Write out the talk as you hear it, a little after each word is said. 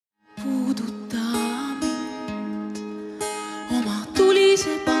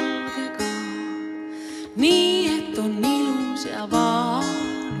sinise palgega, nii et on ilus ja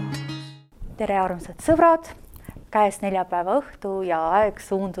valus. Tere armsad sõbrad, käes neljapäeva õhtu ja aeg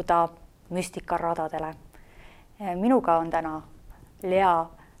suunduda müstikaradadele. Minuga on täna Lea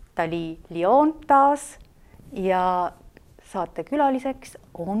Dali-Lion taas ja saatekülaliseks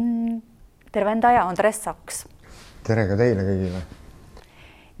on tervendaja Andres Saks. Tere ka teile kõigile.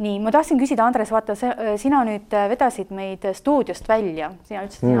 Nii, ma tahtsin küsida, Andres, vaata, sina nüüd vedasid meid stuudiost välja. Sina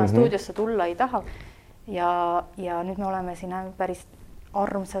ütlesid, sina stuudiosse tulla ei taha. Ja nüüd me oleme siin päris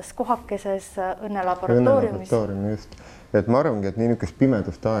armsas kohakeses õnnelaboratooriumis. Just. Et ma arvangi, et niisugust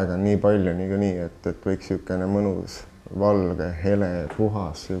pimedust aega on nii palju nii, et võiks niisugune mõnus, valge, hele,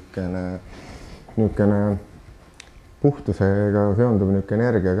 puhas, niisugune puhtusega seondub niisugune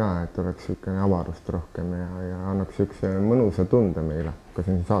energia ka, et oleks niisugune avarust rohkem ja annaks niisuguse mõnusa tunde meile, kui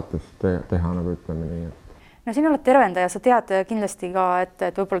siin saates teha, nagu ütleme nii. No sina oled tervendaja, sa tead kindlasti ka,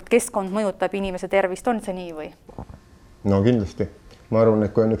 et võib-olla keskkond mõjutab inimese tervist, on see nii või? No kindlasti. Ma arvan,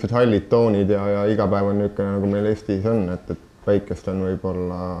 et kui on niisugused hallid toonid ja iga päev on niisugune, nagu meil Eestis on, et päikest on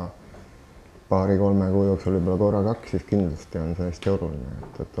võib-olla 2-3 kuu jooksul võib-olla korra 2, siis kindlasti on see hästi oluline,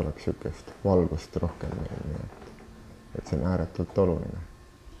 et oleks niisugust valgust rohkem. Et see on ääretult oluline.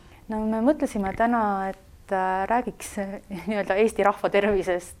 No me mõtlesime täna, et räägiks nii-öelda Eesti rahva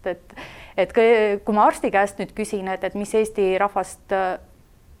tervisest, et kui ma arsti käest nüüd küsin, et mis Eesti rahvast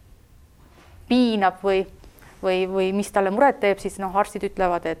piinab või mis talle muret teeb, siis arstid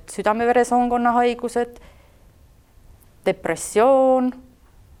ütlevad, et südame-veresoonkonna haigused, depressioon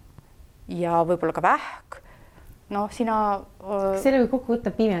ja võib-olla ka vähk. No sina... Selle või kokku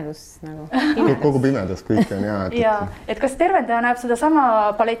võtta pimedus nagu. Kogu pimedus kõik on et kas tervendaja näeb seda sama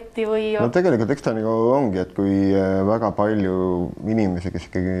paletti või... No tegelikult eks ta nagu ongi, et kui väga palju inimesi, kes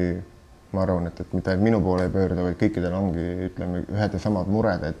ikkagi, ma arvan, et mitte minu poole ei pöörda, vaid kõikidel ongi, ütleme, ühed ja samad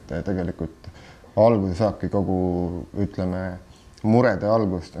mured, et tegelikult alguse saabki kogu, ütleme, murede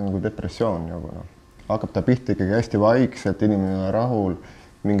algust nagu depressioon. Hakkab ta pihta ikkagi hästi vaikselt, inimene on rahul,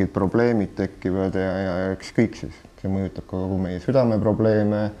 mingid probleemid tekivad ja eks kõik siis. See mõjutab kogu meie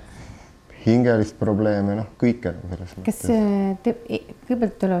südameprobleeme, hingelist probleeme, kõike selles mõttes.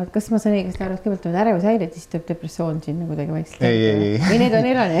 Kas ma saan õigesti aru, et kõigepealt tulevad ärevushäired, siis tuleb depressioon siin nagu tegi vaikselt? Ei. Või need on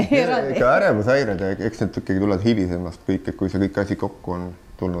erane? Ka ärevushäired, eks need ikkagi tulevad hilisemast kõik, et kui see kõik asi kokku on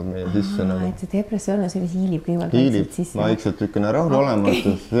tulnud meie sisse. Et see depressioon on sellise hiilib kõigepealt vaikselt sisse. Vaikselt niisugune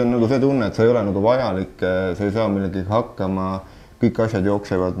rahulolematus. See on nagu see tunne, et sa ei ole nagu vajalik, sa ei saa millegi hakkama. Kõik asjad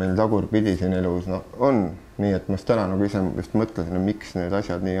jooksevad meil tagurpidi siin elus. On nii, et ma täna nagu ise just mõtlesin, miks need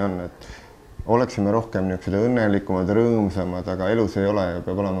asjad nii on, et oleksime rohkem niisugused õnnelikumad, rõõmsamad, aga elus ei ole ja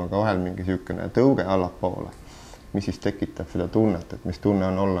peab olema ka vahel mingi niisugune tõuge allapoole, mis siis tekitab seda tunnet, et mis tunne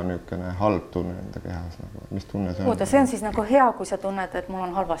on olla niisugune halb tunne enda kehas. Mis tunne see on? Oota, see on siis nagu hea, kui sa tunned, et mul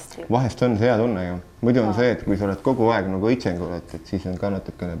on halvasti. Vahest on see hea tunne ju. Muidu on see, et kui sa oled kogu aeg nagu õitsengul, et siis on ka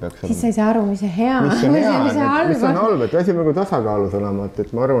natukene peaks olema. Siis sa ei saa aru, mis on hea. Mis on halb, et asi nagu tasakaalus olema,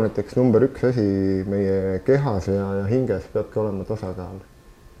 et ma arvan, et eks number 1 asi meie kehas ja hinges peabki olema tasakaal.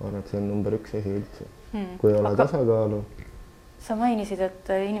 Ma arvan, et see on number 1 asi üldse. Kui ei ole tasakaalu. Sa mainisid,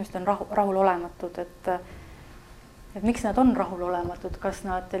 et inimesed on rahulolematud, et miks nad on rahulolematud, kas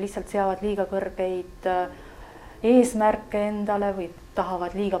nad lihtsalt seavad liiga kõrgeid eesmärke endale või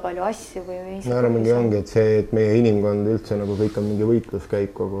tahavad liiga palju asju või... Ma arvan, ongi, et see, et meie inimkond üldse nagu kõik on mingi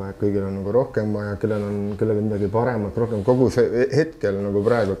võitluskäik kogu aeg, kõigil on nagu rohkem vaja, kellel midagi paremat, rohkem kogu see hetkel nagu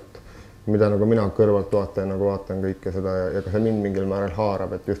praegu, mida nagu mina kõrvalt vaatan kõike seda ja ka see mind mingil määrel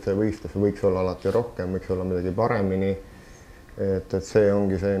haarab, et just see võistlus võiks olla alati rohkem, võiks olla midagi paremini, et see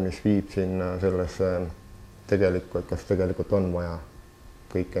ongi see, mis viib sinna sellesse tegelikult, kas tegelikult on vaja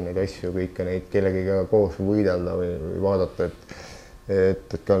kõike neid asju, kõike neid kellegiga koos võidelda või vaadata,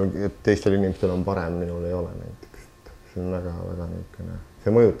 et teistel inimestel on parem, minul ei ole näiteks. See on väga niisugune,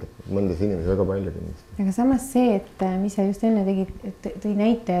 see mõjutab mõndas inimesi väga palju kindlasti. Aga samas see, et mis sa just enne tõi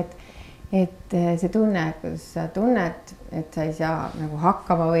näite, et see tunne, kus sa tunned, et sa ei saa nagu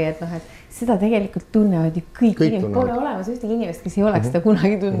hakkama või et seda tegelikult tunnevad ju kõik inimesed. Pole olemas ühtegi inimest, kes ei oleks seda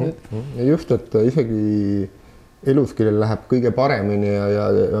kunagi tundnud. Ja just, et isegi elus, kellel läheb kõige paremini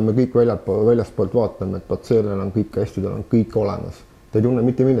ja me kõik väljaspoolt vaatame, et sellel on kõik hästi, tal on kõik olemas. Ta ei tunne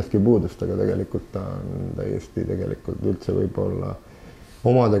mitte millestki puudust, aga tegelikult ta on täiesti tegelikult üldse võib-olla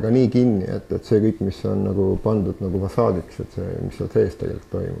omadega nii kinni, et see kõik, mis on nagu pandud nagu fassaadiks, et see, mis seal sees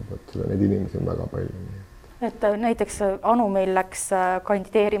tegelikult toimub, et neid inimesi on väga palju. Et näiteks Anu meil läks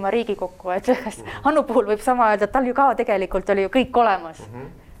kandideerima Riigikokku, et Anu puhul võib sama öelda, et tal ju ka tegelikult oli ju kõik olemas.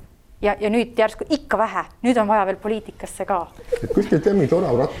 Ja nüüd järsku ikka vähe, nüüd on vaja veel poliitikasse ka. Et kuskil teeb mingid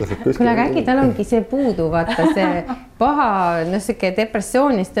oravrattas. Kuule, aga äkki tal ongi see puudu, vaata see paha, siuke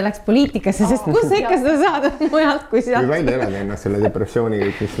depressioonist ja läks poliitikasse, sest kus sa ikka seda saad mujalt kui sealt. Või välja elada ennast selle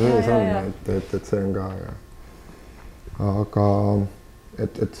depressiooniga, mis sees on, et see on ka, aga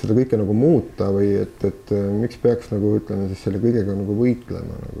et seda kõike nagu muuta või et miks peaks nagu ütleme siis selle kõigega nagu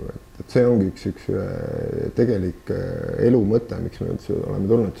võitlema nagu, et see ongi üks tegelik elu mõte, miks me üldse oleme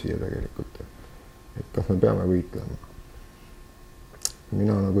tulnud siia tegelikult. Et kas me peame võitlema?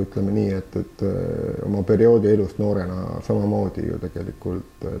 Mina nagu ütleme nii, et oma perioodi elust noorena samamoodi ju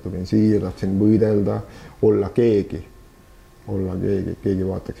tegelikult tulin siia, tahtsin võidelda, olla keegi, keegi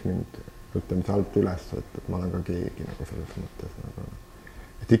vaataks mind, ütleme see alt üles, et ma olen ka keegi nagu selles mõttes nagu.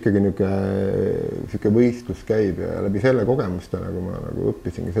 Et ikkagi niisugune võistlus käib ja läbi selle kogemuste nagu ma nagu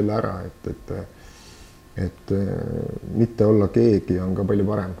õppisingi selle ära, et mitte olla keegi on ka palju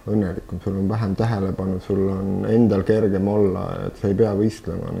parem, õnnelikum, sul on vähem tähelepanu, sul on endal kergem olla, et sa ei pea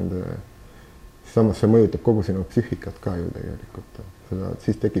võistlema nende, samas see mõjutab kogu sinu psüühikat ka ju tegelikult,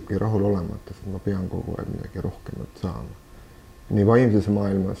 siis tekibki rahulolematus, et ma pean kogu aeg midagi rohkemat saama. Nii vaimses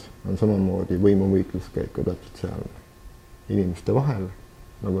maailmas on samamoodi võimuvõitlus käib ka täpselt seal inimeste vahel,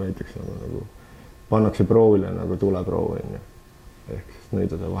 nagu näiteks nagu pannakse proovile nagu tuleproovi ehk siis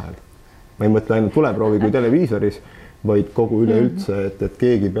nõidade vahel. Ma ei mõtle ainult tuleproovi kui televiisoris, vaid kogu üleüldse, et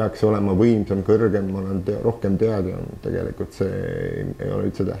keegi peaks olema võimsam, kõrgem, ma olen rohkem teadja, tegelikult see ei ole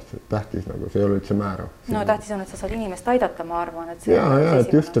üldse tähtis, nagu see ei ole üldse määrav. No tähtis on, et sa saad inimest aidata, ma arvan, et see ja,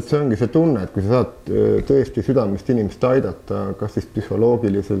 et just, et see ongi see tunne, et kui sa saad tõesti südamest inimest aidata, kas siis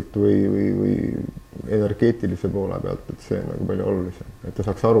psühholoogiliselt või energeetilise poole pealt, et see on nagu palju olulisem, et ta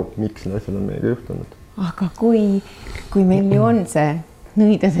saaks aru, miks need asjad on meiega juhtunud. Aga kui meil ju on see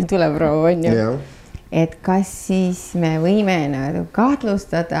nõidade tuleproov on ju, et kas siis me võime nagu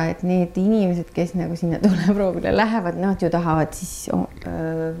kahtlustada, et need inimesed, kes nagu sinna tuleproovile lähevad, nad ju tahavad siis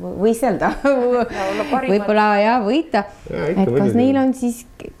võistelda, võib-olla ja võita, et kas neil on siis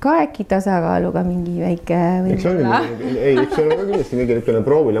ka äkki tasakaaluga mingi väike võib-olla? Ei, eks see on ka kindlasti mingi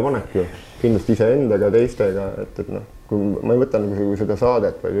proovile panek ju, kindlasti iseendaga, teistega, et kui ma ei võta nagu seda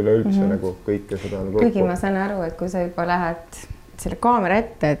saadet, vaid üleüldse nagu kõike seda nagu... Kuigi ma saan aru, et kui sa juba lähed selle kaamera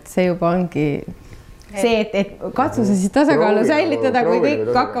ette, et see juba ongi see, et katsu sa siis tasakaalu säilitada, kui kõik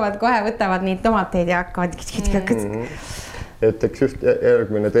hakkavad kohe, võtavad neid tomateid ja hakkavad et eks just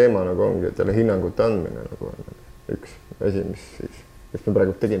järgmine teema nagu ongi, et jälle hinnangute andmine nagu on üks asi, mis me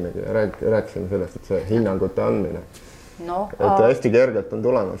praegu tegimegi ja rääkisime sellest, et see hinnangute andmine, et hästi kergelt on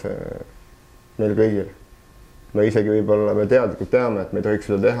tulemas meil kõigil. Me isegi võib-olla me teadlikult teame, et me ei tohiks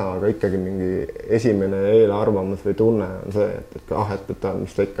seda teha, aga ikkagi mingi esimene eelarvamus või tunne on see, et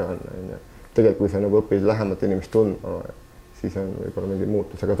mis ta ikka on. Tegelikult, kui sa nagu õpid lähemat inimest tundma, siis on võib-olla mingi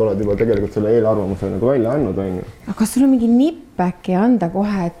muutus, aga oled juba tegelikult selle eelarvamuse nagu välja andnud, on ju. Aga kas sul on mingi nipp äkki anda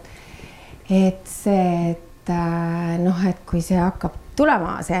kohe, et see, et kui see hakkab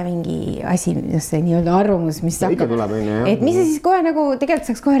tulema see mingi asi, see nii-öelda arvamus, mis hakkab, tuleb, et mis see siis kohe nagu tegelikult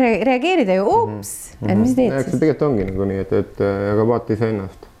saaks kohe reageerida ju, ups, et mis teed siis? See tegelikult ongi nagu nii, et aga vaata ise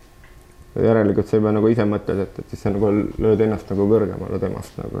ennast. Järelikult sa ei pea nagu ise mõtled, et siis sa nagu lööd ennast nagu kõrgemale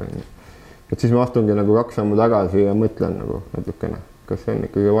temast nagu. Et siis ma astungi nagu 2 sammu tagasi ja mõtlen nagu natukene, kas see on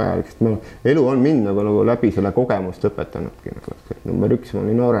ikkagi vajalik, sest elu on mind nagu läbi selle kogemust õpetanudki nagu, et number 1 ma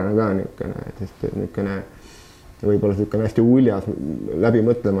olin noorena ka niisugune võib-olla niisugune hästi uljas,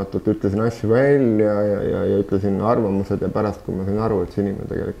 läbimõtlematult ütlesin asju välja ja ütlesin arvamused ja pärast, kui ma sain aru, et see inimene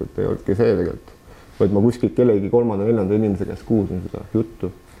tegelikult ei olnudki see tegelikult, vaid ma kuskilt kellegi 3.-4. inimese käest kuulsin seda juttu,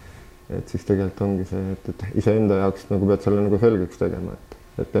 et siis tegelikult ongi see, et iseenda jaoks nagu pead selle nagu selgeks tegema,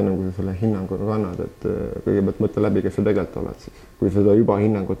 et enne kui sa selle hinnanguga kannad, et kõigepealt mõtle läbi, kes sa tegelikult oled siis, kui seda juba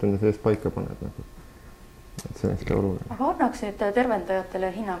hinnangut enda sees paika paned nagu. Et see on hästi oluline. Aga annaks nüüd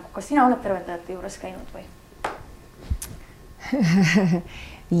tervendajatele hinnangu, kas sina oled tervendajate juures käinud või?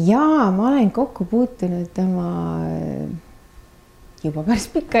 Jaa, ma olen kokku puutunud oma juba päris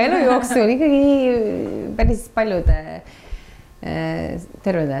pikka elu jooksul ikkagi päris paljude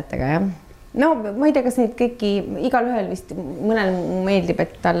tervendajatega, jah. No ma ei tea, kas neid kõiki, igal ühel vist mõnel meeldib,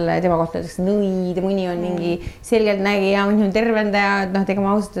 et talle tema kohta öeldakse nõid, mõni on mingi selgelt nägija, mõni on tervendaja, tega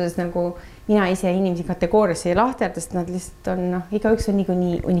ma ausutades nagu mina ise inimesi kategooriasse ei lahterdast, nad lihtsalt on, igaüks on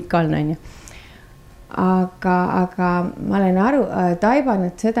nii unikaalne, on ju. Aga ma olen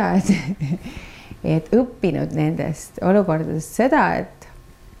taibanud seda, et õppinud nendest olukordadest seda, et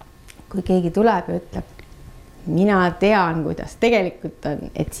kui keegi tuleb ja ütleb, mina tean, kuidas tegelikult on,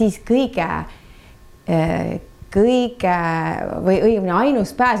 et siis kõige või õigemini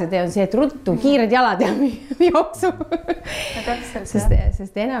ainus pääsetee on see, et ruttu kiired jalad ja jooksu.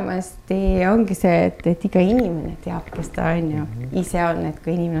 Sest enamasti ongi see, et iga inimene teab, kes ta on ja ise on, et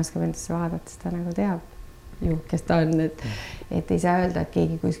kui inimene oskab endasse vaadata, siis ta nagu teab. kes ta on, et ei saa öelda, et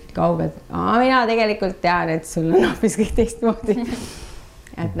keegi kuskil kaugelt, mina tegelikult tean, et sul on hoopis kõik teistmoodi.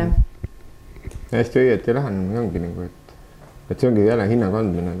 Et noh. Hästi õieti lähenemine ongi nagu, et see ongi jälle hinna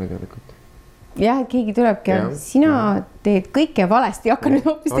kandmine tegelikult. Jah, et keegi tulebki, sina teed kõike valesti, hakka nüüd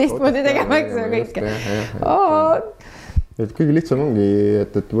hoopis teistmoodi tegema, eks ole kõike. Et kõige lihtsam ongi,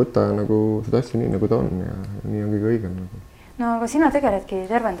 et võtta nagu seda asja nii, nagu ta on ja nii on kõige õigem nagu. No aga sina tegeledki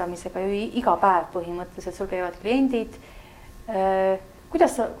tervendamisega ju iga päev põhimõtteliselt, sul käivad kliendid.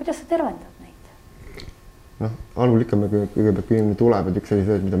 Kuidas sa tervendad neid? Noh, algul ikka kõigepealt kui inimene tuleb, et üks asi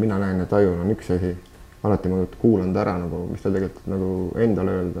see, mida mina näen ja tajun, on üks asi. Alati ma kuulan ta ära, nagu, mis ta tegelikult nagu endale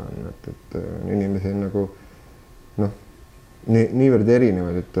öelda on, et inimesi on nagu niivõrd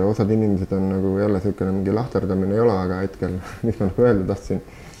erinevad, et osad inimesed on nagu jälle selline mingi lahterdamine ei ole, aga hetkel, mis ma nagu öelda tahtsin,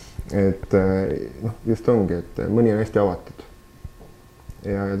 et just ongi, et mõni on hästi avatud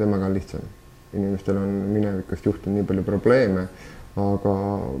ja temaga on lihtsam. Inimestel on minevikust juhtunud nii palju probleeme, aga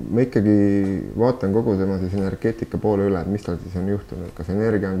ma ikkagi vaatan kogu tema siis energeetika poole üle, et mis tal siis on juhtunud, kas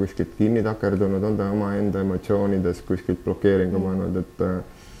energia on kuskilt kinni takerdunud, on ta oma enda emotsioonides kuskilt blokeeringu mõelnud, et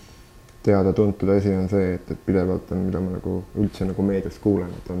teada-tuntud asi on see, et pidevalt on, mida ma nagu üldse nagu meediast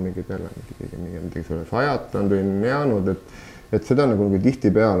kuulen, et on mingid jälle midagi selle sajatanud või neanud, et seda nagu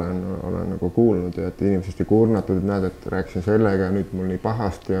tihtipeale olen nagu kuulnud ja et inimesest ei kurnatud, et näed, et rääkisin sellega ja nüüd mul nii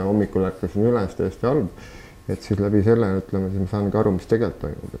pahasti ja hommikul ärkasin üles täiesti halb. Et siis läbi selle, ütleme, siis ma saangi aru, mis tegelikult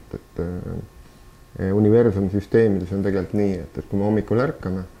toimub, et universumi süsteemides on tegelikult nii, et kui me hommikul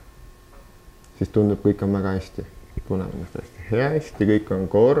ärkame, siis tundub, kõik on väga hästi. Tunneme ennast hästi, kõik on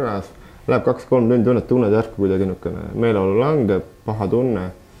korras, läheb 2-3 tunned järsku kuidagi niisugune meeleolu langeb, paha tunne,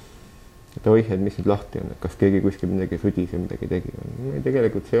 et oih, et mis nüüd lahti on, et kas keegi kuskil midagi sudis ja midagi tegi.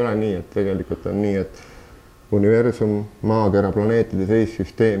 Tegelikult see ei ole nii, et tegelikult on nii, et universum, maakera, planeetide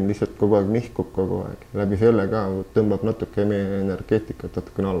seissüsteem lihtsalt kogu aeg nihkub kogu aeg. Läbi selle ka tõmbab natuke meie energeetikat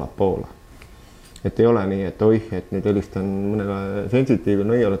natukene allapoole. Et ei ole nii, et oih, et nüüd helistan mõnele sensitiivil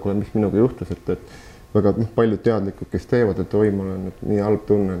nõiolekule, mis minuga juhtus, et väga paljud teadlikud, kes teevad, et oi, mul on nii halb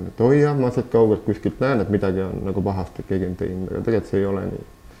tunne, et oi jah, ma sealt kaugelt kuskilt näen, et midagi on nagu pahasti, et keegi on teinud, aga tegelikult see ei ole nii.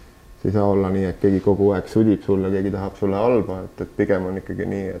 See ei saa olla nii, et keegi kogu aeg sudib sulle, keegi tahab sulle halba, et pigem on ikkagi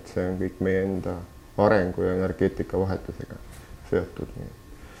nii, et see on kõik meie enda arengu ja energeetika vahetusega seotud.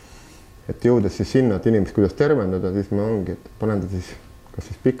 Et jõudes siis sinna, et inimesed kuidas tervendada, siis ma ongi, et panen ta siis kas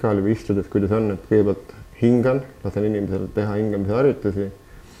siis pikali või istudes, kuidas on, et kõigepealt hingan, lasen inimesel teha hingamise harjutusi,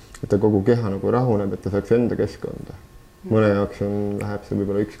 et ta kogu keha nagu rahuneb, et ta saaks enda keskkonda. Mõne jaoks läheb see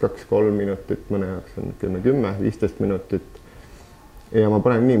võib-olla 1, 2, 3 minutit, mõne jaoks on 10, 15 minutit. Ja ma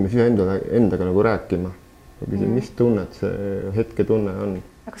panen inimesi endaga nagu rääkima. Küsin, mis tunnet see hetke tunne on.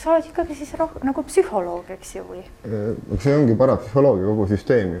 Aga sa oled ikkagi siis nagu psühholoog, eks ju või? See ongi parapsühholoogia kogu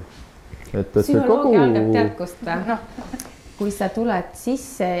süsteem ju. Psühholoogia algab tead kust no. Kui sa tuled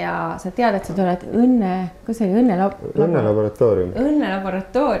sisse ja sa tead, et sa tuled õnnelaboratoorium.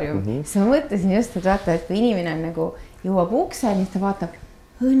 Siis ma mõtlesin just, et vaata, et kui inimene on nagu jõuab ukse, siis ta vaatab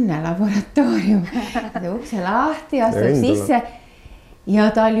õnnelaboratoorium. Ukse lahti, astub sisse ja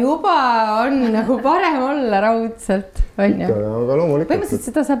tal juba on nagu parem olla raudselt. Aga loomulikult. Põhimõtteliselt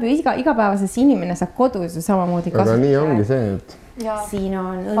seda saab ju igapäevases inimene saab kodus ju samamoodi kasutada. Aga nii ongi see, et... Siin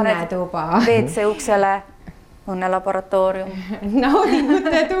on õnnetuba. WC uksele õnnelaboratoorium.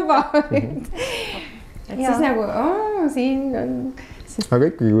 Naudingute tuba. Et siis nagu, siin on... Aga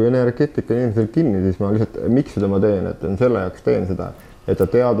ikkagi, kui energeetika inimesel kinni, siis ma lihtsalt, miks seda ma teen, et selle jaoks teen seda, et ta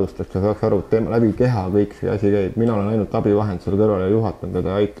teadvustaks, ta saaks aru, et läbi keha kõik see asi käib. Mina olen ainult abivahend selle kõrval ja juhatan teda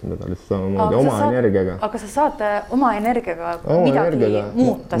ja aitan teda lihtsalt samamoodi oma energiaga. Aga sa saad oma energiaga midagi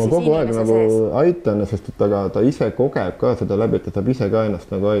muuta siis inimese sees? Aitan, sest ta ise kogeb ka seda läbi, et ta saab ise ka ennast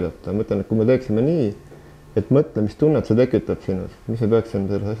nagu aidata. Mõtlen, et kui me teeksime nii, et mõtle, mis tunnet see tekitab sinus, mis me peaksime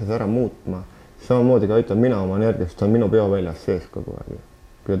selles asjas ära muutma. Samamoodi ka aitan mina oma energiast, ta on minu peo väljas sees kogu aeg.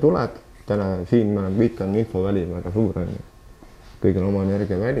 Kui tuled, täna siin kõik on infoväli väga suur. Kõigil oma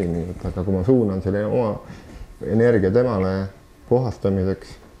energia väli, aga kui ma suunan selle oma energia temale puhastamiseks,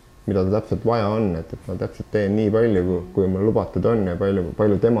 mida ta täpselt vaja on, et ma täpselt teen nii palju, kui mul lubatud on ja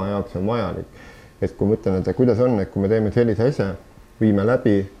palju tema jaoks on vajalik. Et kui ma ütlen, et kuidas on, et kui me teeme sellise asja, viime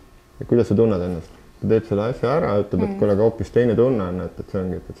läbi, kuidas sa tunned ennast? Ta teeb selle asja ära, ütleb, et kui aga hoopis teine tunne on, et see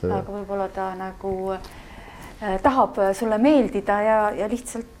ongi, et see... Aga võib-olla ta nagu tahab sulle meeldida ja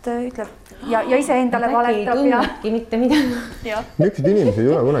lihtsalt ütleb ja ise endale valetab. Äkki ei tunnebki mitte midagi. Niisugused inimesed ei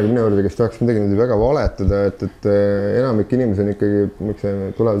ole kunagi minu juurde, kes tahaks midagi väga valetada, et enamik inimesi on ikkagi,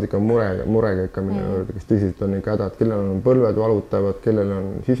 tulevad ikka murega ikka minu juurde, kes tõsiselt on ikka hädad, kellel on põlved valutavad, kellel on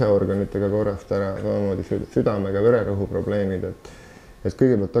siseorganitega korrast ära, samamoodi südamega, vererõhu probleemid, et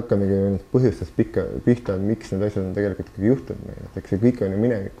kõigepealt hakkamegi põhjustest pihta, miks need asjad on tegelikult ikkagi juhtunud meil, et eks see kõik on ju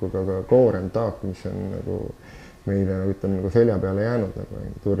minevikuga ka koorem taak, mis on nagu meile ütleme nagu selja peale jäänud nagu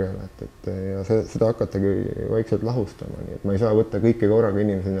turjale, et ja seda hakatagi vaikselt lahustama, nii et ma ei saa võtta kõike korraga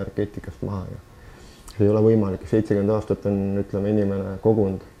inimese energeetikast maha ja see ei ole võimalik, 70 aastat on, ütleme, inimene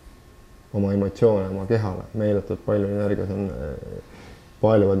kogunud oma emotsioone oma kehale, meeletult palju energiat on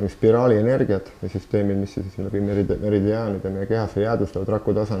paeluvad spiraali energiat ja süsteemid, mis siis läbi meridiaanide meie kehasse jäädvustavad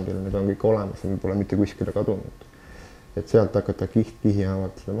raku tasandil, need on kõik olemas, need pole mitte kuskile kadunud. Et sealt hakata kihi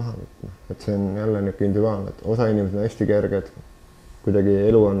haavalt seda maha võtma, et see on jälle niisugune individuaalne, et osa inimesed on hästi kerged, kuidagi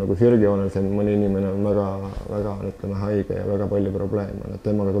elu on nagu sirgjoonelisem, mõni inimene on väga ütleme, haige ja väga palju probleeme, et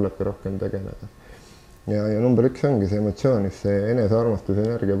temaga tulebki rohkem tegeleda. Ja number 1 ongi see emotsioon, see enesearmastuse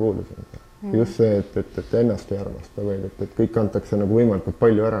energia puudus. Just see, et ennast ei armasta, vaid et kõik antakse nagu võimalikult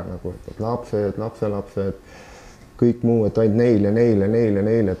palju ära, nagu, et lapsed, lapselapsed, kõik muu, et ainult neile,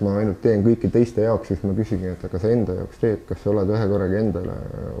 et ma ainult teen kõiki teiste jaoks, siis ma küsingi, et aga sa enda jaoks teed, kas sa oled ühe korraga endale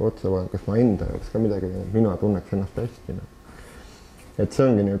otsa vaadanud, kas ma enda jaoks ka midagi teen, mina tunneks ennast hästi. Et see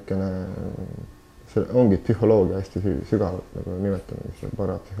ongi niisugune, see ongi psühholoogia hästi sügavalt nagu nimetame, mis on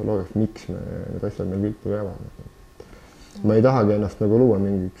parapsühholoogiast, miks need asjad meil viltu jäävad. Ma ei tahagi ennast nagu luua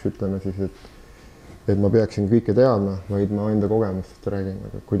mingiks, ütleme siis, et ma peaksin kõike teadma, vaid ma enda kogemustest räägin,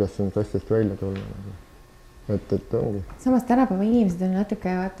 kuidas on asjast välja tulla. Et ongi. Samas tänapäeva inimesed on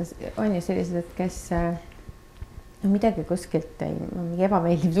natuke, on ju sellised, et kes midagi kuskilt mingi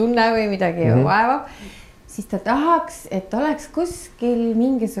ebameeldiv tunne või midagi vaevab, siis ta tahaks, et oleks kuskil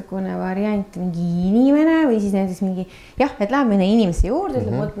mingisugune variant, mingi inimene või siis näiteks mingi, jah, et läheb mõne inimese juurde,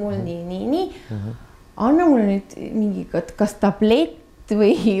 ütleb, mul nii. Anna mulle nüüd mingi, kas tablett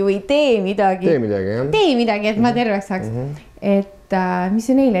või tee midagi. Tee midagi, et ma terveks saaks. Et mis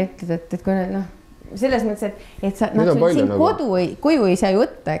sa neile ütled, et kui noh, selles mõttes, et sa siin koju ei saa ju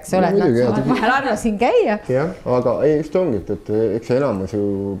võtta, eks ole, et nad saavad vahel arva siin käia. Jah, aga just ongi, et eks elamus ju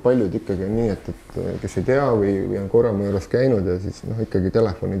paljud ikkagi on nii, et kes ei tea või on korra mu juures käinud ja siis ikkagi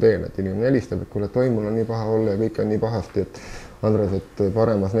telefoni teel, et inimene helistab, et kuule, mul on nii paha olla ja kõik on nii pahasti, et Andres, et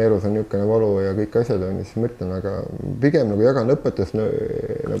paremas neerus on niisugune valu ja kõik asjad on, siis mõtlen, aga pigem nagu jagan õpetust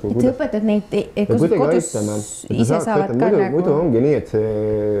nagu et õpetad neid, et kodus ise saavad ka nagu... Muidu ongi nii, et see,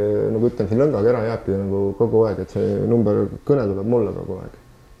 nagu ütlen, see lõngakera jääbki nagu kogu aeg, et see number kõne tuleb mulle kogu aeg.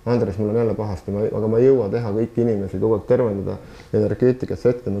 Andres, mul on jälle pahasti, aga ma ei jõua teha kõiki inimesi kogu aeg tervendada energeetikat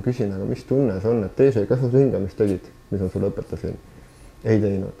sätta, ma küsin, aga mis tunne see on, et teise, kas sa hingamist tegid, mis ma sulle õpetasin? Ei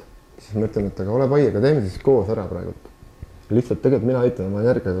teinud. Siis mõtlen, et aga ole pai, aga teeme siis koos ära praegult. Lihtsalt tegelikult mina aitan oma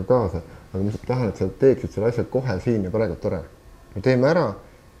energiaga kaasa, aga ma tahan, et sa teeksid selle asja kohe siin ja praegult ära. Me teeme ära,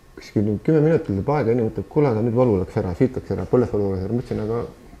 kuskil 10 minutit läheb aega, inimene ütleb, kuule, aga nüüd valu läks ära, siit läks ära, põlesvalu läks ära. Mõtlesin,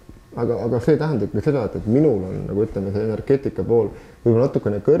 aga see tähendab ka seda, et minul on, nagu ütleme, see energeetika pool võib-olla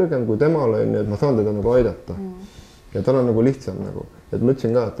natukene kõrgem kui temal on, et ma saan teda nagu aidata. Ja tal on nagu lihtsam nagu, et ma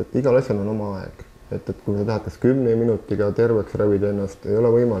ütlesin ka, et igal asjal on oma aeg. Et kui sa tahad kas 10 minutiga terveks ravida ennast, ei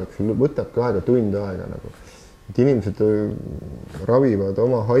ole võimalik, sul võtabki aega tund aega nagu. Et inimesed ravivad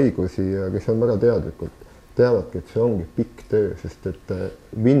oma haigusi ja kes on väga teadlikult, teavadki, et see ongi pikk töö, sest et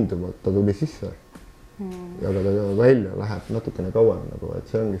vindumalt ta tuli sisse. Aga ta välja läheb natukene kauem, nagu, et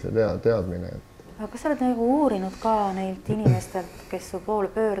see ongi see teadmine. Aga kas sa oled nagu uurinud ka neilt inimestelt, kes su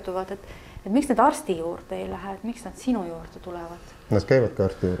poole pöörduvad, et miks need arsti juurde ei lähe, et miks nad sinu juurde tulevad? Nad käivad ka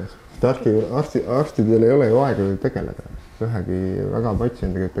arsti juures. Arstidel ei ole ju aega tegeleda. Ühegi väga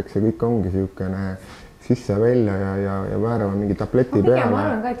patsiendiga, et see kõik ongi siukene sisse välja ja väärava mingi tableti peale. Ma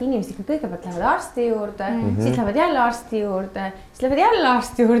arvan ka, et inimesed ikka kõigepealt lähevad arsti juurde, siis lähevad jälle arsti juurde, siis lähevad jälle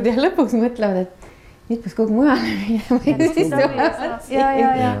arsti juurde ja lõpuks mõtlevad, et nüüd peaks kogu mujale minema.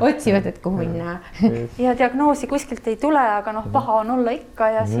 Otsivad, et kuhu minna. Ja diagnoosi kuskilt ei tule, aga paha on olla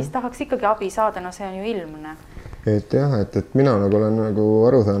ikka ja siis tahaks ikkagi abi saada, no see on ju ilmne. Et jah, et mina nagu olen nagu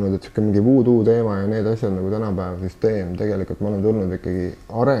aru saanud, et mingi voodoo teema ja need asjad nagu tänapäeva süsteem, tegelikult ma olen tulnud ikkagi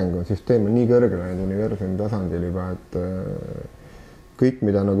arengu, süsteem on nii kõrgele need universumi tasandil juba, et kõik,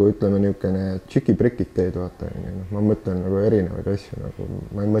 mida nagu ütleme niisugune tšiki-prikid teed, vaata, ma mõtlen nagu erinevaid asju, nagu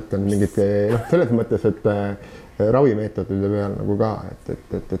ma ei mõtlen mingit, selles mõttes, et ravimeetodide peal nagu ka,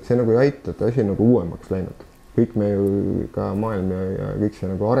 et see nagu ei aita, et asi nagu uuemaks läinud. Kõik me ju ka maailm ja kõik see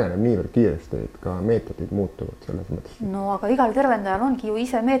nagu areneb niivõrd kiiresti, et ka meetodid muutuvad selles mõttes. No aga igal tervendajal ongi ju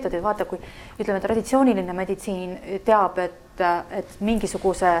ise meetodid, vaata kui ütleme, traditsiooniline meditsiin teab, et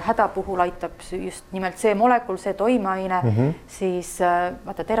mingisuguse häda puhul aitab just nimelt see molekul, see toimeaine, siis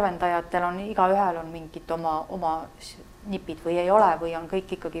vaata tervendajatel on igaühel on mingid oma nipid või ei ole või on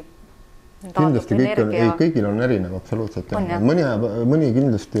kõik ikkagi kindlasti kõigil on erinev absoluutselt. Mõni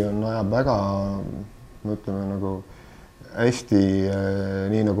kindlasti ajab väga, ütleme nagu hästi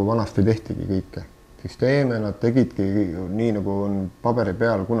nii nagu vanasti tehtigi kõike. Süsteeme nad tegidki nii nagu on paberi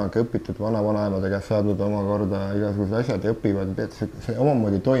peal kunagi õpitud vana-vanaemade käest saadud omakorda igasugused asjad ja õpivad, et see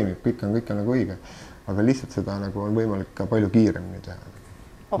omamoodi toimib, kõik on nagu õige. Aga lihtsalt seda nagu on võimalik ka palju kiiremini teha.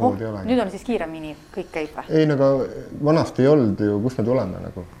 Oho, nüüd on siis kiiremini kõik käib või? Ei, aga vanasti ei olnud ju, kus me tuleme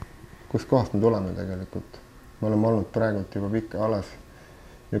nagu, kus kohast me tuleme tegelikult. Me oleme olnud praegult juba pikka alas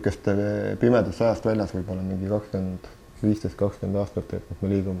niisugust pimedast ajast väljas võib-olla mingi 15-20 aastat, et me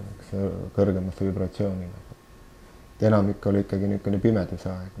liigume kõrgemasse vibratsiooni. Enamik oli ikkagi niisugune pimeduse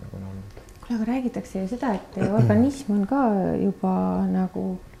aeg nagu on olnud. Aga räägitakse ju seda, et organism on ka juba nagu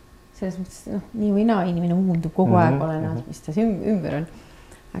selles mõttes, nii või naa inimene muundub kogu aeg olenevalt, mis ta ümber on.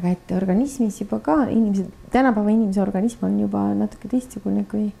 Aga et organismis juba ka tänapäeva inimese organism on juba natuke teistsugune,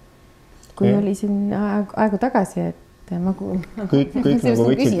 kui oli siin aegu tagasi, et ma kõik nagu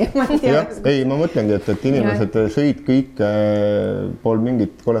võtsid. Ei, ma mõtlengi, et inimesed sõid kõik pool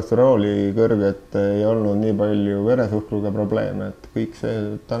mingit kolesterooli kõrget, ei olnud nii palju veresuhkruga probleeme, et kõik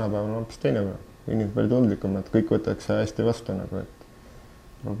see tänapäeval on hoopis teine. Inimesed palju tundlikum, et kõik võtakse hästi vastu, nagu, et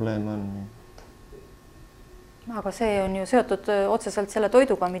probleem on. Aga see on ju seotud otseselt selle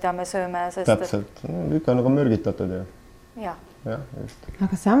toiduga, mida me sööme. Täpselt, kõik on nagu mürgitatud ju. Ja, just.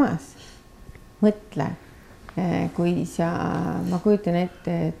 Aga samas mõtle, kui ma kujutan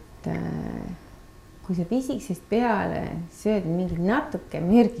ette, et kui sa pisikesest peale sööd mingi natuke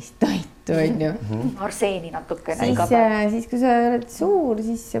mürgist toitu, on ju. Arseeni natuke. Siis kui sa oled suur,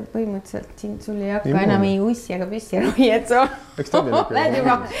 siis põhimõtteliselt sul ei hakka enam ei ussi ega püssi rohi, et sa oled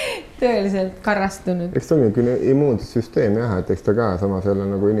juba tõeliselt karrastunud. Eks ta on immuunsüsteem jah, et eks ta ka samas jälle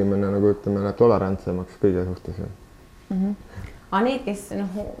nagu inimene nagu ütleme, läheb tolerantsemaks kõige suhtes. Aga need, kes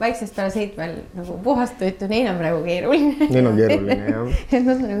väiksest peale sõitvel nagu puhast toitu, neil on praegu keeruline. Neil on keeruline, jah. Et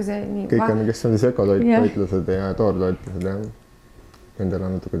nad nagu see nii... Kõik on, kes on siis ökotoitlused ja toortoitlused, jah. Nendel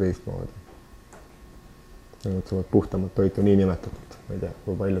on natuke teistmoodi. Nad saavad puhtamat toitu nii nimetatud. Ma ei tea,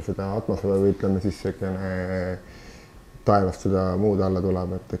 kui palju seda atmosfääri või ütleme siis selline taevast seda muud alla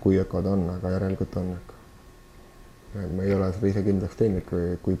tuleb, et kui öko ta on, aga järelikult on öko. Ma ei ole seda ise kindlaks teinud,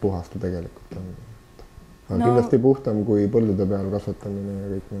 kui puhast ta tegelikult on. Kindlasti puhtam kui põldude peal kasvatamine ja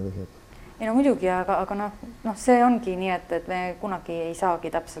kõik need asjad. Ei no muidugi, aga see ongi nii, et me kunagi ei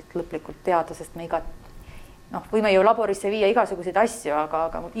saagi täpselt lõplikult teada, sest me võime ju laborisse viia igasuguseid asju,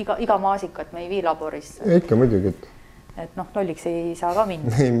 aga iga maasikat me ei vii laborisse. Ikka muidugi. Et lolliks ei saa ka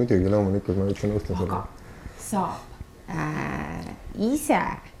minna. Ei muidugi, loomulikult ma ütlen nõusta selle. Aga saab ise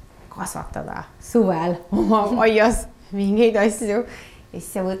kasvatada suvel oma aias mingeid asju ja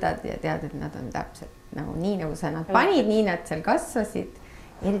siis sa võtad ja tead, et nad on täpselt nagu nii, nagu sa nad panid, nii nad seal kasvasid.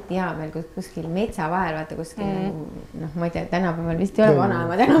 Eriti hea veel kuskil metsa vahel, vaata kuskil ma ei tea, tänapäeval vist ei ole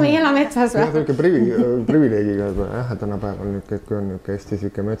vanaema, täna me ei ela metsas. Jah, selline privileegiga, tänapäeval nüüd, kui on hästi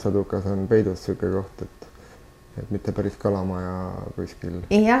siuke metsatukas on peidus siuke koht, et mitte päris kalamaja kuskil.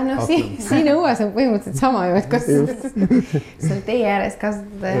 Jah, siin õues on põhimõtteliselt sama ju, et kas seal teie ääres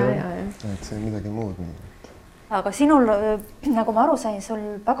kasutada ja. Et see on midagi muud. Aga sinul, nagu ma aru sain, sul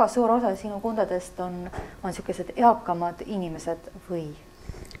väga suur osa sinu kundadest on sellised eakamad inimesed või?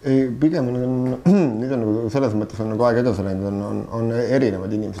 Pigem nüüd on nagu selles mõttes on nagu aeg edasi läinud, on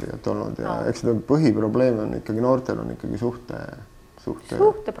erinevad inimesed olnud ja eks seda põhiprobleem on ikkagi noortel on ikkagi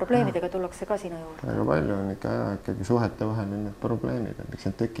suhte probleemidega tullakse ka sinu juurde. Väga palju on ikkagi suhete vahel need probleemid, miks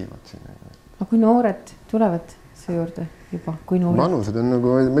need tekivad siin. Aga kui noored tulevad su juurde juba, kui noored? Vanused on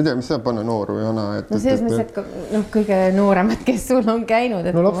nagu, ma ei tea, mis saab panna noor või vana. Selles mõttes, et kõige nooremad, kes sul on käinud.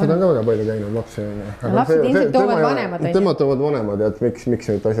 Lapsed on ka väga palju käinud, lapsi on. Lapsed ilmselt toovad vanemad. Temad toovad vanemad, et miks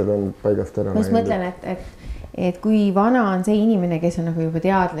need asjad on paigast ära. Ma mõtlen, et kui vana on see inimene, kes on nagu juba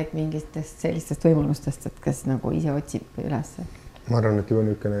teadlik mingitest sellistest võimalustest, et kes nagu ise otsib üles. Ma arvan, et juba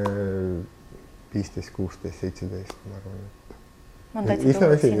niisugune 15, 16, 17, ma arvan, ise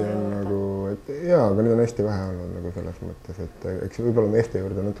asi on nagu, et jaa, aga nüüd on hästi vähe olnud nagu selles mõttes, et eks võib-olla meeste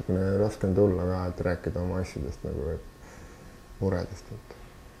juurde natukene raskem tulla ka, et rääkida oma asjadest nagu, et muredest.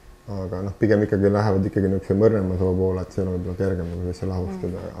 Aga pigem ikkagi lähevad ikkagi niisuguse mõrnema soo poole, et see on võib-olla kergem nagu see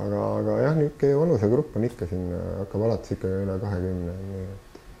lahustada. Aga jah, niisugune vanusegrupp on ikka siin, hakkab alates ikka üle 20.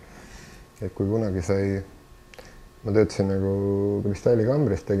 Et kui kunagi ma töötasin nagu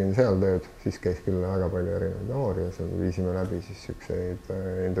Kristallikambris, tegin seal tööd, siis käis küll väga palju erinevaid noori ja seal viisime läbi siis siukseid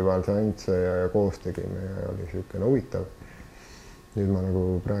individuaalseantse ja koos tegime ja oli siukene huvitav. Nüüd ma nagu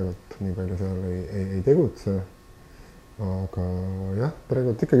praegult nii palju seal ei tegutse. Aga jah,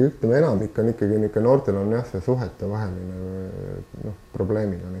 praegult ikkagi ütleme enamik on ikkagi niisugune noortel on jah, see suhete vaheline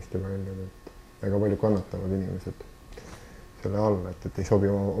probleemid on hästi palju, et väga palju kannatavad inimesed selle alla, et ei sobi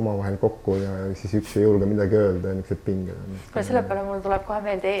omavahel kokku ja siis üks ei julge midagi öelda ja niisugused pinged. Kuule, selle peale mul tuleb kohe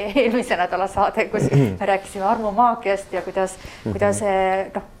meelde eelmise nädala saade, kus me rääkisime armumaagiast ja kuidas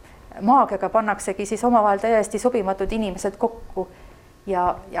maagiaga pannaksegi siis omavahel täiesti sobimatud inimesed kokku ja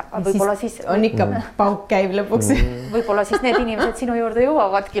võib-olla siis on ikka pauk käib lõpuks. Võib-olla siis need inimesed sinu juurde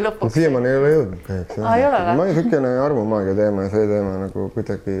jõuavadki lõpuks. Siiamaani ei ole jõudnud kahjuks. Ei ole või? Ma ei niisugune armumaagia teema ja see teema nagu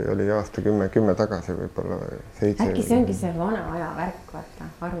kuidagi oli aasta 10 tagasi võib-olla 7. Äkki see ongi see vana aja värk, vaata,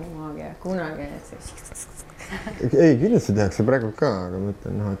 armumaagia, kunagi. Ei, kindlasti tehakse praegu ka, aga ma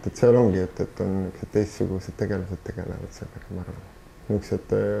ütlen, et seal ongi, et on teistsugused tegelased tegelevad sellega, ma arvan. Et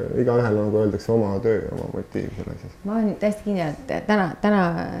igaühel nagu öeldakse oma töö, oma motiiv selle asjas. Ma olen täiesti kindel, et täna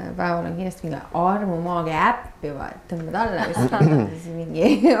päeval on kindlasti mingi armumaagia äpp juba, et tõmbad alla ja siis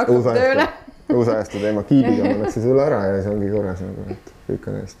mingi hakkab tööle. Uusajastu teema kiibiga pannakse sulle ära ja see ongi korras nagu, et kõik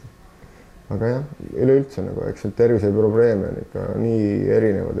on hästi. Aga jah, üleüldse nagu, eks terviseprobleeme on ikka nii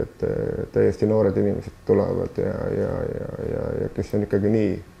erinevad, et täiesti noored inimesed tulevad ja kes on ikkagi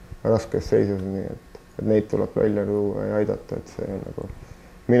nii raskes seisus, nii et neid tuleb välja tuua ja aidata, et see on nagu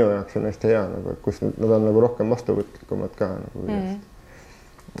minu jaoks on hästi hea, nagu, et kus nad on nagu rohkem vastuvõtlikumad ka nagu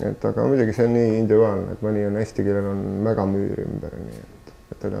et aga muidugi see on nii individuaalne, et mõni on hästi, kellel on mägamüüri ümber, nii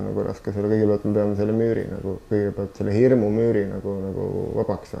et tal on nagu raske selle, kõigepealt me peame selle müüri nagu, kõigepealt selle hirmu müüri nagu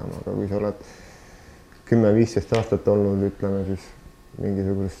vabaks saama, aga kui sa oled 10-15 aastat olnud, ütleme siis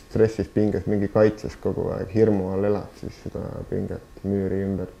mingisugusest stressis, pinges, mingi kaitses kogu aeg, hirmu all elad, siis seda pinget müüri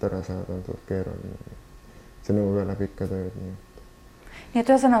ümbert ära saada on suht keeruline. See nõu veel läbi ikka tööd. Nii et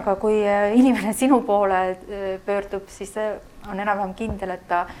ühesõnaga, kui inimene sinu poole pöördub, siis on enam-vähem kindel, et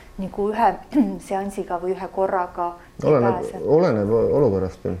ta nagu ühe seansiga või ühe korraga oleneb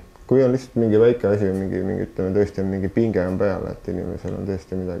olukorrast. Kui on lihtsalt mingi väike asi, mingi ütleme tõesti on mingi pinge on peale, et inimesel on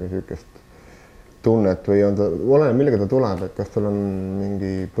tõesti midagi süükest tunnet või on ta, oleneb millega ta tuleb, et kas tal on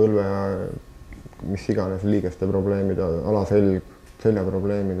mingi põlve, mis iganes liigeste probleemid, alaselg,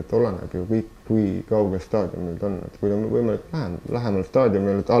 seljaprobleemid, et oleneb ju kõik, kui kaugel staadiumil ta on, et kui on võimalik lähemal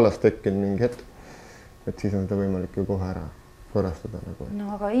staadiumil, et alles tekkinud mingi hetk, et siis on seda võimalik ju kohe ära korrastada.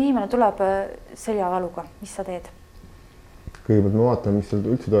 No aga inimene tuleb seljavaluga, mis sa teed? Kõigepealt ma vaatan, mis seal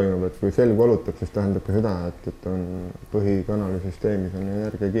üldse toimub, et kui selg valutab, siis tähendab ka seda, et on põhikanali süsteemis on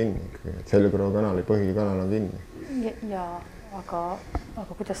energia kinni, et selgrookanali põhikanal on kinni. Ja aga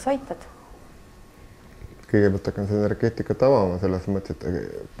kuidas sa aitad? Kõigepealt hakkan seda energeetikat avama selles mõttes, et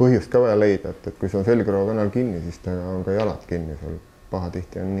põhjust ka vaja leida, et kui see on selgrookanal kinni, siis ta on ka jalad kinni. Sul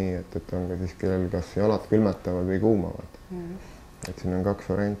pahatihti on nii, et on ka siis kellel kas jalad külmetavad või kuumavad. Et siin on 2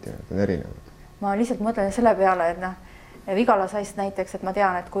 varianti, need on erinevad. Ma lihtsalt mõtlen selle peale, et Vigala saist näiteks, et ma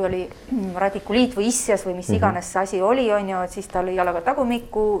tean, et kui oli radikuliit või isjas või mis iganes see asi oli, on ju, et siis ta oli jalaga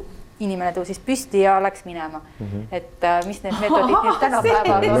tagumikku, inimene tõusis püsti ja läks minema. Et mis need meetodid nüüd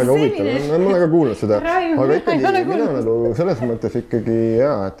tänapäeval on? Väga huvitav, ma olen ka kuulnud seda, aga ikkagi mina nagu selles mõttes ikkagi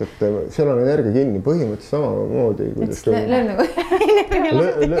hea, et seal on energia kinni põhimõtteliselt samamoodi.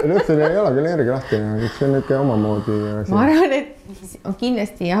 Lööb selle jalaga energia lahti ja see on ikka omamoodi. Ma arvan, et on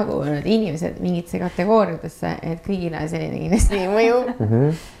kindlasti jagunud inimesed mingitesse kategooriatesse, et kõigile selline kindlasti mõjub.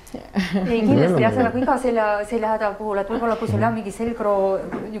 Ei, kindlasti jah, see nagu iga seljahäda puhul, et võib-olla kui sul mingi selgroo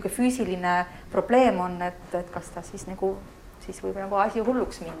füüsiline probleem on, et kas ta siis võib nagu asi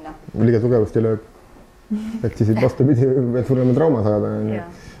hulluks minna. Liiga tugevasti lööb, et siis vastupidi veel suurema trauma saada.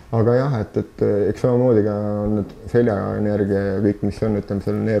 Aga jah, et eks samamoodi ka on nüüd seljaenergia ja kõik, mis on, ütleme,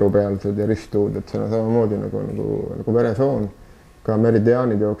 seal neerupealsed ja ristluud, et see on samamoodi nagu veresoon. Ka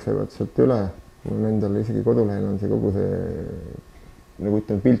meridiaanid jooksevad sealt üle. Mul endal isegi kodulehel on see kogu see nagu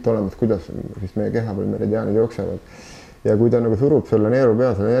ütleme pilt olemas, kuidas siis meie keha peal meridiaanid jooksevad. Ja kui ta nagu surub selle neeru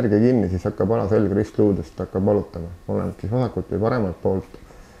peal selle energia kinni, siis hakkab alaselg ristluudest, hakkab valutama. Oleneb siis vasakult või paremalt poolt.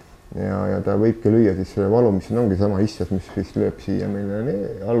 Ja ta võibki lüüa siis selle valu, mis ongi sama isjas, mis siis lööb siia meile.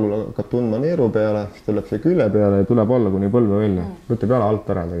 Algul hakkab tundma neeru peale, siis tuleb see külje peale ja tuleb alla kuni põlve välja. Võtab jala alt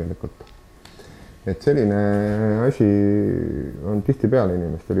ära tegelikult. Et selline asi on tihti peale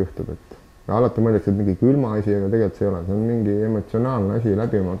inimestel juhtub, et alati mõeldakse, et mingi külma asi, aga tegelikult see ei ole. See on mingi emotsionaalne asi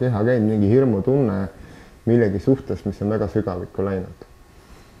läbi oma keha käinud, mingi hirmu tunne millegi suhtes, mis on väga sügavikku läinud.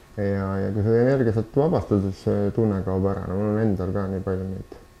 Ja kui see energia sealt vabastada, siis see tunne kaob ära. No, mul on endal ka nii palju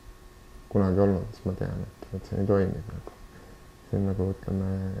neid kunagi olnud, siis ma tean, et see ei toimib. See on nagu, ütleme,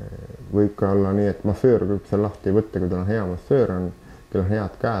 võib ka olla nii, et massöör võib seal lahti võtta, kui ta on hea massöör, kell on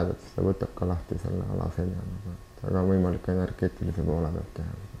head käed, et siis ta võtab ka lahti selle alaselja. Aga võimalik energeetilise poole pealt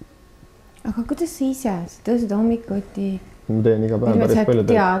teha. Aga kuidas sa ise, sa tõused hommikuti? Ma teen iga päev päris palju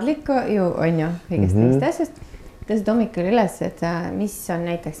teadlik ju on ju kõigest neist asjast. Tõused hommikul üles, et mis on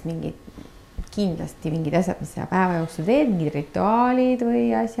näiteks mingid kindlasti mingid asjad, mis sa päeva jooksul teed, mingid rituaalid või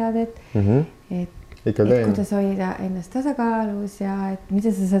asjad, et kuidas hoida ennast tasakaalus ja et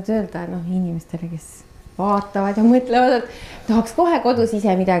mida sa saad öelda inimestele, kes vaatavad ja mõtlevad, et tahaks kohe kodus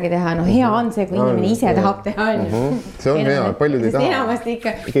ise midagi teha. Hea on see, kui inimene ise tahab teha. See on hea, paljud ei taha. Enamasti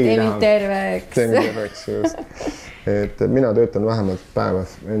ikka teemid terveks. Just. Et mina töötan vähemalt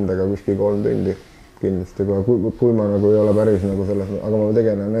päevas endaga kuskil 3 tundi kindlasti, kui ma nagu ei ole päris nagu selles, aga ma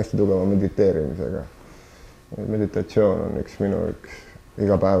tegelen hästi tugeva mediteerimisega. Meditatsioon on üks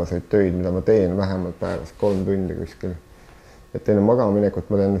igapäevaseid töid, mida ma teen vähemalt päevas 3 tundi kuskil. Et enne magama minekut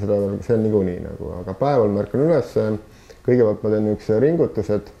ma teen seda seal niikuinii nagu, aga päeval ma ärkan üles, kõigepealt ma teen üks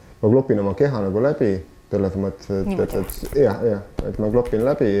ringutused, ma klopin oma keha nagu läbi, selles mõttes, et ma klopin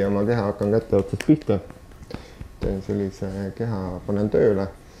läbi ja oma keha hakkan kätte otsast pihta. Teen sellise keha, panen tööle.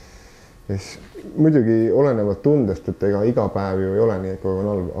 Muidugi olenevad tundest, et iga päev ju ei ole nii, et kogu on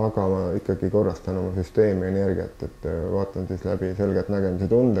halb, aga ma ikkagi korrastan oma süsteemi energiat, et vaatan siis läbi selgelt nägemise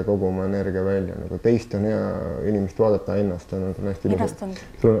tunde, kogu oma energia välja. Nagu teist on hea inimest vaadata ennast, sul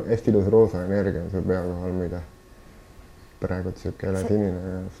on hästi ilus roosa energia on sul pea kohal, mida praegu siuke sinine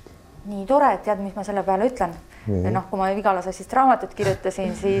ennast. Nii tore, et tead, mis ma selle peale ütlen. Kui ma Vigala Sassist raamatut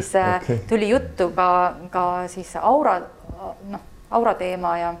kirjutasin, siis tuli juttu ka siis aura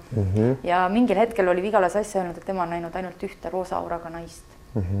teema ja mingil hetkel oli Vigala Sass öelnud, et tema on näinud ainult ühte roosa auraga naist.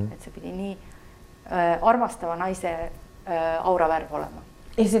 Et see pidi nii armastava naise auravärv olema.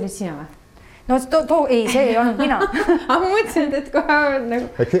 Ja see olid sina või? No ei, see ei olnud mina. Aga ma mõtlesin, et kohe on nagu...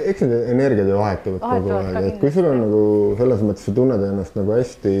 Eks need energiad ju vahetuvad kogu aeg. Et kui sul on nagu selles mõttes, sa tunned ennast nagu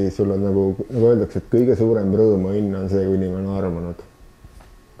hästi, sul on nagu öeldakse, et kõige suurem rõõmu õnn on see, kui inimene on armunud.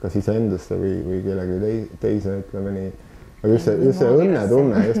 Kas iseendasse või kellegi teise, ütleme nii. Aga just see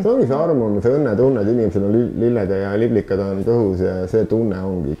õnnetunne, just ongi see armunud, see õnnetunne, et inimesel on lilled ja liblikad on kõhus ja see tunne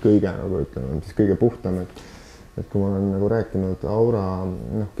ongi kõige, nagu ütleme, siis kõige puhtam, et kui ma olen nagu rääkinud aura,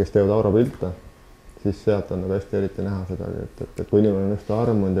 kes teevad aura pilte, siis sealt on nagu hästi eriti näha seda, et kui inimene on just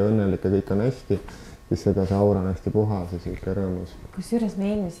armunud ja õnnelik ja kõik on hästi, siis seda see aura on hästi puhas ja siuke rõõmus. Kusjuures me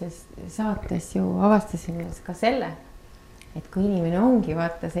eelmises saates ju avastasime ka selle, et kui inimene ongi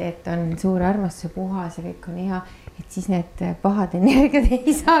vaata see, et on suur armastus ja puhas ja kõik on hea, et siis need pahad energiad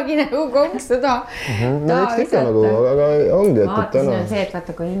ei saagi nagu konksuda. No eks ikka nagu, aga ongi, et täna... on see, et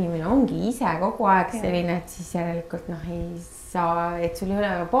vaata, kui inimene ongi ise kogu aeg selline, et siis järelikult ei saa, et sul ei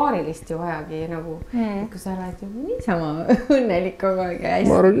ole paarilist ju vajagi nagu, kui sa oled ju niisama õnnelik kogu aeg ja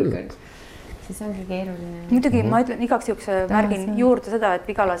hästi. Siis ongi keeruline. Muidugi ma ütlen igaks juhuks märgin juurde seda, et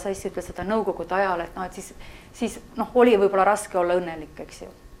Vigala Sass ütles seda nõukogude ajal, et siis oli võib-olla raske olla õnnelik, eks ju.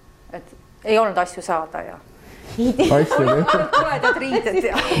 Et ei olnud asju saada ja koledad riided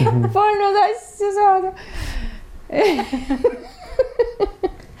ja polnud asju saada.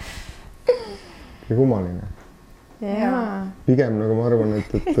 Kummaline. Pigem nagu ma arvan,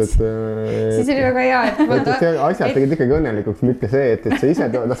 et siis oli väga hea, et asjad tegid ikkagi õnnelikuks, mitte see, et sa ise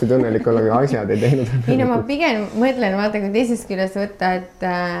tahtsid õnnelik olla, aga asjad ei teinud. Ei, no ma pigem mõtlen, vaata, kui teisest küljest võtta, et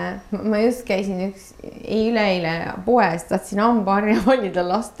ma just käisin üleeile poes, tahtsin hambaharja valida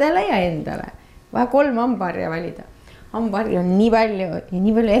lastele ja endale. Vaja 3 hambaharja valida. Hambaharja on nii palju ja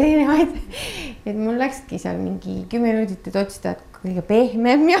nii palju erinevaid, et mul läkski seal mingi 10 minutit, et otsida, et kõige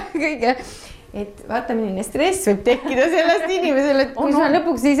pehmem ja kõige... Et vaata, milline stress võib tekkida sellest inimesele, et kui sa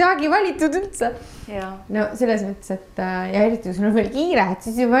lõpuks ei saagi valitud üldse. No selles mõttes, et ja eriti sul on veel kiire, et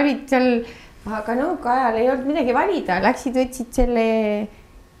siis valid seal, aga nõuka ajal ei olnud midagi valida, läksid, võtsid selle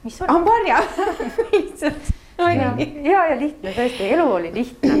hambaharja lihtsalt. Ja lihtne, tõesti, elu oli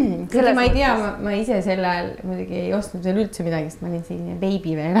lihtne. Ma ei tea, ma ise selle ajal muidugi ei ostnud veel üldse midagi, sest ma olin selline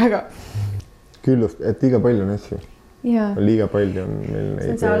baby veel, aga... Küll just, et liiga palju on asju. Liiga palju on meil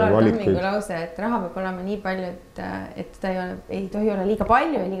neid valikuid. Lause, et raha peab olema nii palju, et ta ei tohi olla liiga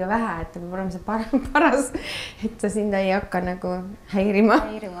palju ja liiga vähe, et ta peab olema see paras, et ta sind ei hakka nagu häirima.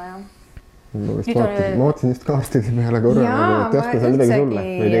 Ma vaatasin just kaartide peale korra, et jätku seal midagi sulle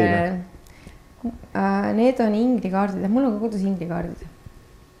või teile. Need on inglikaardid, mul on ka kodus inglikaardid,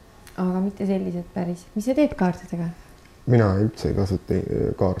 aga mitte sellised päris. Mis sa teed kaartidega? Mina üldse ei kasuta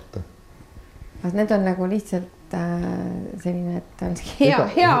kaarte. Need on nagu lihtsalt selline, et on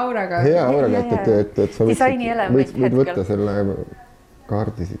hea auraga. Hea auraga, et sa võid võtta selle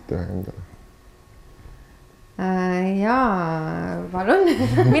kaardi siit ühe endale. Jaa, palun.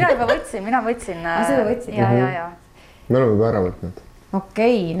 Mina juba võtsin. Seda võtsid? Ja. Me oleme juba ära võtnud.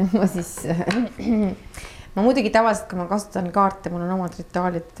 Okei, no ma siis... Ma muidugi tavaliselt, kui ma kasutan kaarte, mul on omad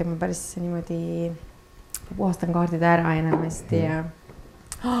rituaalid, et ma päris niimoodi puhastan kaardid ära enamasti ja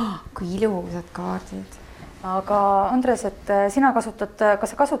kui ilusad kaardid. aga Andres, et sina kasutad, kas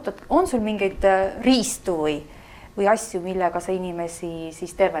sa kasutad, on sul mingeid riistu või asju, millega sa inimesi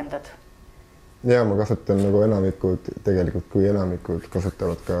siis tervendad? Ja ma kasutan nagu enamikud, tegelikult kui enamikud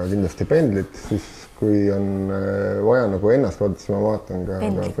kasutavad ka kindlasti pendlit, siis kui on vaja nagu ennast vaadata, siis ma vaatan ka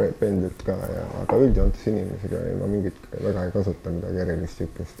pendlit ka, aga üldjoontes inimesega ma mingit väga ei kasuta midagi erilist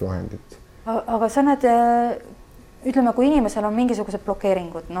sihukest vahendit. Aga sa näed, ütleme, kui inimesel on mingisugused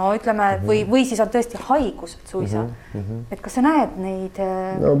blokeeringud, no ütleme, või siis on tõesti haigused suisa, et kas sa näed neid?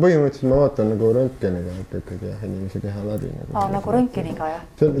 No põhimõtteliselt ma vaatan nagu röntgeniga ikkagi inimese keha läbi. Nagu röntgeniga, jah?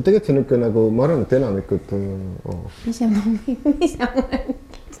 Tegelikult see on niisugune nagu, ma arvan, et enamikud... Mis sa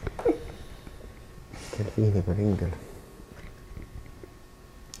Delfiini peal hingel.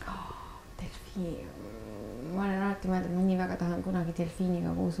 Delfiin. Ma olen alati mõelnud, et ma nii väga tahan kunagi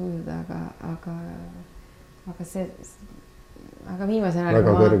delfiiniga koos ujuda, aga viimasel ajal...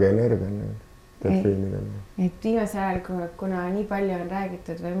 Väga kõrge energia on delfiinidel. Et viimasel ajal, kuna nii palju on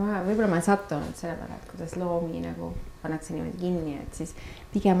räägitud või võib-olla ma olen sattunud selle peale, et kuidas loomi nagu pannakse niimoodi kinni, et siis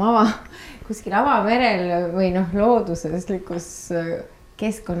pigem kuskil avamerel või looduseslikus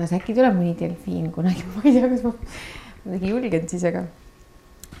keskkonnas äkki tuleb mõni delfiin kunagi, ma ei tea, kas ma midagi julgenud siis, aga...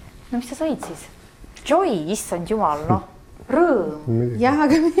 No mis sa sõid siis? Joy, issand jumal, rõõm. Jah,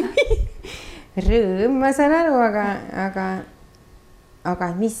 aga rõõm, ma saan aru, aga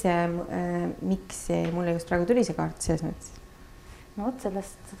miks mulle just praegu tuli see kaart selles mõttes? No vot, seda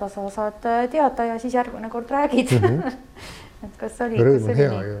sa saad teada ja siis järgmine kord räägid. Et kas oli... Rõõm on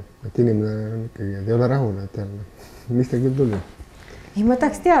hea ju, et inimene on ikkagi, et ei ole rahul, et jälle, mis ta küll tuli? Ei, ma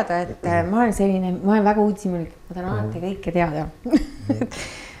tahaks teada, et ma olen väga uudsimulik, ma tahan alati kõike teada.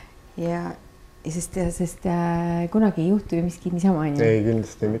 Ja sest kunagi ei juhtu ju miski niisama. Ei,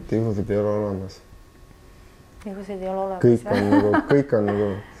 kindlasti mitte, juhused ei ole olemas. Juhused ei ole olemas. Kõik on nagu,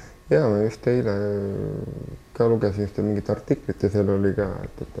 ja ma just eile ka lugesin just mingit artiklit ja seal oli ka,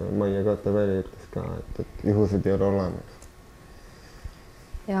 et Maia Kataväli ütles ka, et juhused ei ole olemas.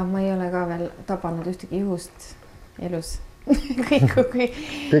 Ja ma ei ole ka veel tabanud ühtegi juhust elus.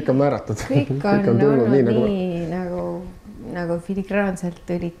 Kõik on määratud. Kõik on olnud nii nagu filigraanselt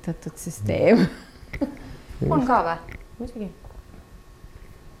õlitatud süsteem. On ka või? Muidugi.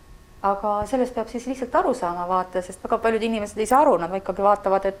 Aga sellest peab siis lihtsalt aru saama vaata, sest väga paljud inimesed ei saa aru, nad ikkagi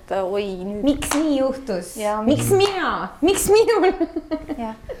vaatavad, et oi nüüd... Miks nii juhtus? Miks mina? Miks minul?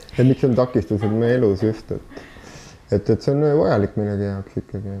 Ja miks on takistused meie elus just, et see on vajalik millegi jaoks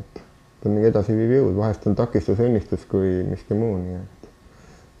ikkagi, et on mingi edasiviiv jõud, vahest on takistus õnnistus kui miski muu, nii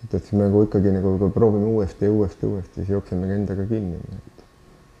et siis me ikkagi nagu proovime uuesti, siis jookseme endaga kinni.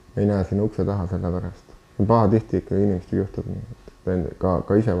 Ei näe sinna ukse taha selle pärast. Paha tihti ikka inimestega juhtub nii, et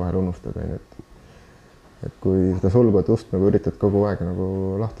ka ise vahel unustada, et kui seda sulguvat ust nagu üritad kogu aeg nagu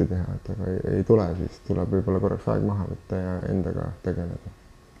lahti teha, et aga ei tule, siis tuleb võib-olla korraks aeg maha võtta ja endaga tegeleda.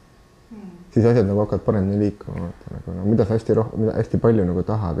 Siis asjad nagu hakkavad paremini liikuma, mida sa hästi palju nagu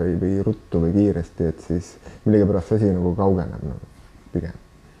tahad või ruttu või kiiresti, et siis millegipärast see asi nagu kaugeneb pigem.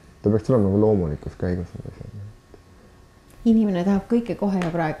 Ta peaks olema nagu loomulikus käigus. Inimene tahab kõike kohe ja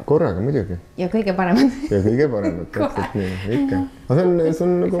praegu. Korraga muidugi. Ja kõige paremat. Ja kõige paremat, täpselt nii, ikka. Aga see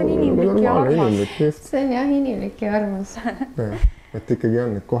on nagu normaalne inimlik. See on jah inimlik ja armas. Et ikkagi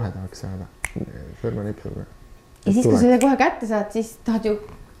on, et kohe tahaks saada sõrmanipsuga. Ja siis, kui sa kohe kätte saad, siis tahad ju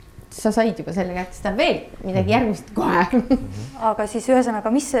sa said juba selle kätte, siis tahab veel midagi järgmist kohe. Aga siis ühesõnaga,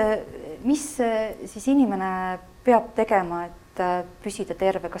 mis siis inimene peab tegema, et püsida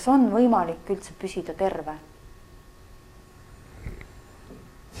terve? Kas on võimalik üldse püsida terve?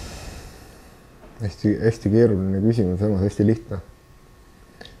 Hästi keeruline küsimus, samas hästi lihtne.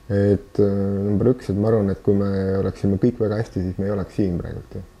 Et number 1, et ma arvan, et kui me oleksime kõik väga hästi, siis me ei oleks siin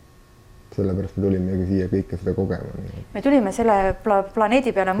praegult. Sellepärast me tulimegi siia kõike seda kogema. Me tulime selle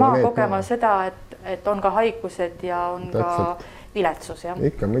planeedi peale maa kogema seda, et on ka haigused ja on ka viletsus.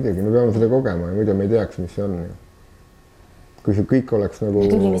 Ikka muidugi, me peame seda kogema ja muidu me ei teaks, mis see on. Kui see kõik oleks nagu...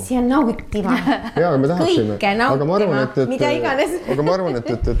 Me tulime siia nautima. Jaa, me tahaksime. Kõike nautima, mida iganes. Aga ma arvan, et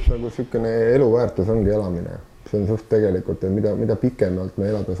nagu selline eluväärtus ongi elamine. See on suht tegelikult, et mida pikemalt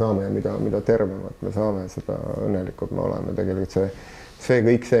me elada saame ja mida tervemalt me saame, seda õnnelikult me oleme. Tegelikult see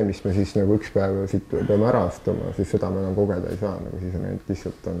kõik see, mis me siis nagu üks päev siit peame ära astuma, siis seda me enam kogeda ei saa. Nagu siis on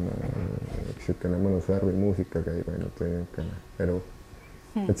lihtsalt üks selline mõnus värvi muusika käib ainult või niisugune elu.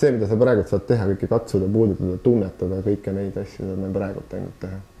 Et see, mida sa praegu saad teha, kõike katsuda, puudutada, tunnetada, kõike neid asju saad me praegu ainult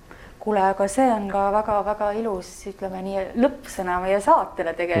teha. Kuule, aga see on ka väga-väga ilus, ütleme nii, lõppsõna meie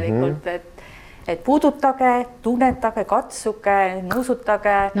saatele tegelikult, et puudutage, tunnetage, katsuge,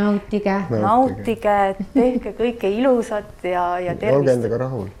 nuusutage, nautige, tehke kõike ilusat ja tervist. Olge endaga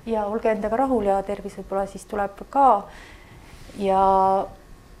rahul. Ja olge endaga rahul ja tervis võib-olla siis tuleb ka. Ja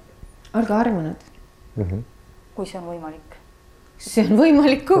olge armunud. Kui see on võimalik. See on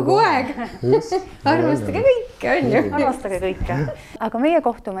võimalik kogu aeg. Armastage kõike, on ju. Armastage kõike. Aga meie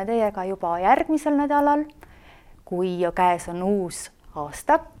kohtume teiega juba järgmisel nädalal, kui käes on uus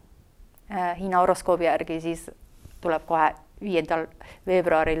aasta. Hiina horoskoobi järgi siis tuleb kohe 5.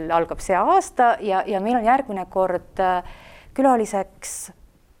 veebruaril algab see aasta ja meil on järgmine kord külaliseks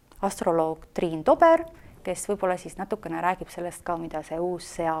astroloog Triin Tober, kes võib-olla siis natukene räägib sellest ka, mida see uus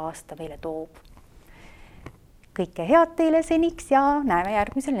aasta meile toob. Kõike head teile seniks ja näeme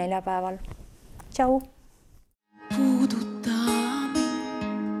järgmisel neljapäeval. Tšau!